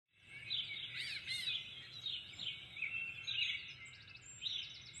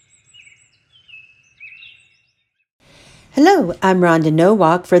Hello, I'm Rhonda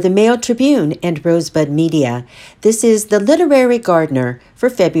Nowak for the Mail Tribune and Rosebud Media. This is The Literary Gardener for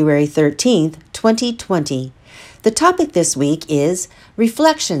February 13th, 2020. The topic this week is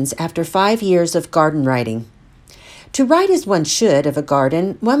Reflections After 5 Years of Garden Writing. To write as one should of a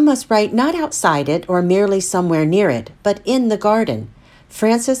garden, one must write not outside it or merely somewhere near it, but in the garden.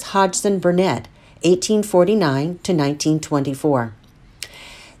 Frances Hodgson Burnett, 1849 to 1924.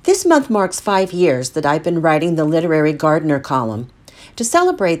 This month marks 5 years that I've been writing the Literary Gardener column. To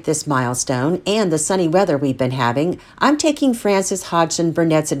celebrate this milestone and the sunny weather we've been having, I'm taking Frances Hodgson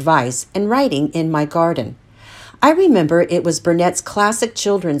Burnett's advice and writing in my garden. I remember it was Burnett's classic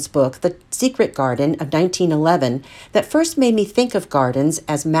children's book, The Secret Garden of 1911, that first made me think of gardens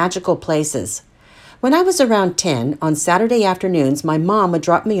as magical places. When I was around 10, on Saturday afternoons, my mom would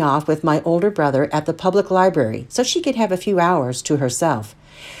drop me off with my older brother at the public library so she could have a few hours to herself.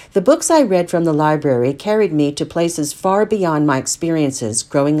 The books I read from the library carried me to places far beyond my experiences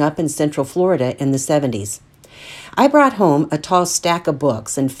growing up in Central Florida in the 70s. I brought home a tall stack of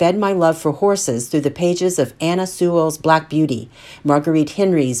books and fed my love for horses through the pages of Anna Sewell's Black Beauty, Marguerite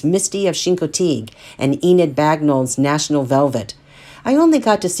Henry's Misty of Chincoteague, and Enid Bagnall's National Velvet. I only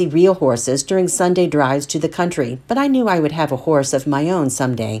got to see real horses during Sunday drives to the country, but I knew I would have a horse of my own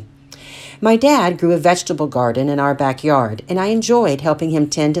someday. My dad grew a vegetable garden in our backyard, and I enjoyed helping him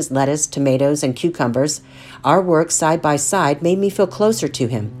tend his lettuce, tomatoes, and cucumbers. Our work side by side made me feel closer to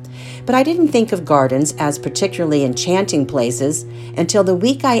him. But I didn't think of gardens as particularly enchanting places until the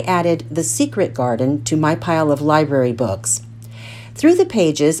week I added The Secret Garden to my pile of library books. Through the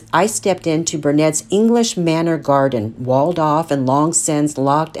pages, I stepped into Burnett's English manor garden, walled off and long since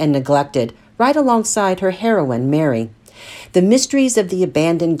locked and neglected, right alongside her heroine, Mary. The mysteries of the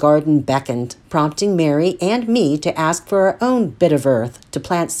abandoned garden beckoned, prompting Mary and me to ask for our own bit of earth to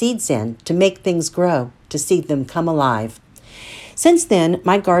plant seeds in, to make things grow, to see them come alive. Since then,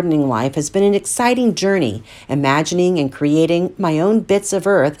 my gardening life has been an exciting journey, imagining and creating my own bits of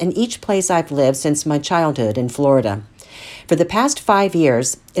earth in each place I've lived since my childhood in Florida. For the past 5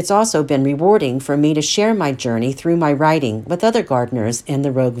 years, it's also been rewarding for me to share my journey through my writing with other gardeners in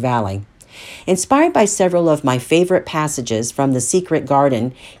the Rogue Valley. Inspired by several of my favorite passages from The Secret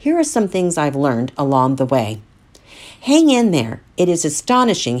Garden, here are some things I've learned along the way. Hang in there. It is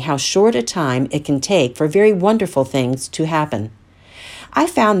astonishing how short a time it can take for very wonderful things to happen. I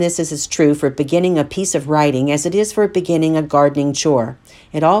found this is as true for beginning a piece of writing as it is for beginning a gardening chore.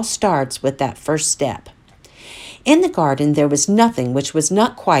 It all starts with that first step. In the garden, there was nothing which was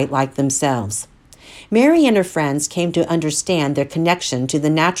not quite like themselves. Mary and her friends came to understand their connection to the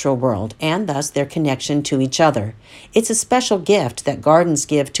natural world and thus their connection to each other. It's a special gift that gardens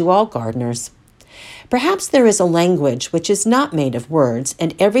give to all gardeners. Perhaps there is a language which is not made of words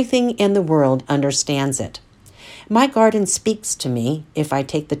and everything in the world understands it. My garden speaks to me if I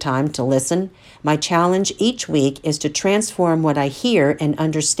take the time to listen. My challenge each week is to transform what I hear and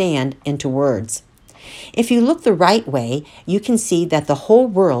understand into words. If you look the right way, you can see that the whole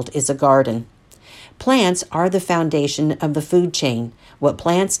world is a garden. Plants are the foundation of the food chain. What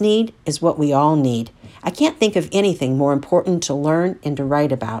plants need is what we all need. I can't think of anything more important to learn and to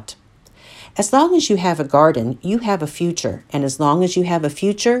write about. As long as you have a garden, you have a future, and as long as you have a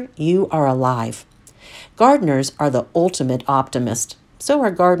future, you are alive. Gardeners are the ultimate optimist. So are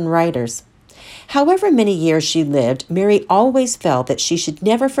garden writers. However many years she lived, Mary always felt that she should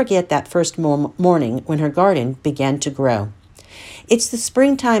never forget that first morning when her garden began to grow. It's the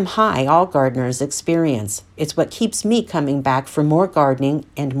springtime high all gardeners experience. It's what keeps me coming back for more gardening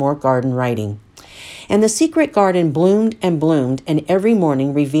and more garden writing. And the secret garden bloomed, and every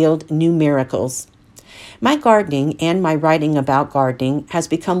morning revealed new miracles. My gardening and my writing about gardening has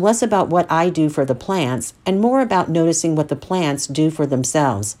become less about what I do for the plants and more about noticing what the plants do for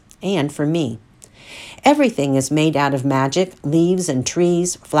themselves and for me. Everything is made out of magic, leaves and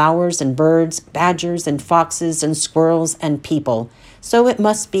trees, flowers and birds, badgers and foxes and squirrels and people. So it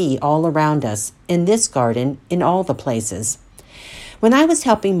must be all around us, in this garden, in all the places. When I was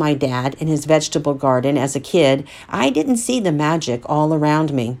helping my dad in his vegetable garden as a kid, I didn't see the magic all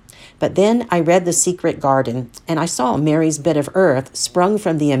around me. But then I read The Secret Garden, and I saw Mary's bit of earth sprung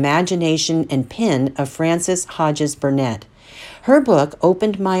from the imagination and pen of Frances Hodgson Burnett. Her book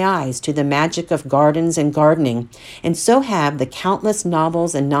opened my eyes to the magic of gardens and gardening, and so have the countless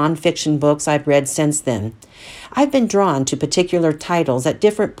novels and nonfiction books I've read since then. I've been drawn to particular titles at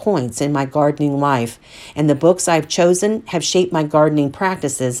different points in my gardening life, and the books I've chosen have shaped my gardening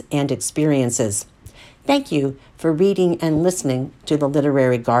practices and experiences. Thank you for reading and listening to The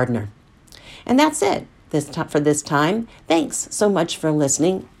Literary Gardener. And that's it for this time. Thanks so much for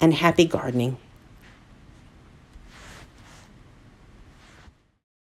listening, and happy gardening.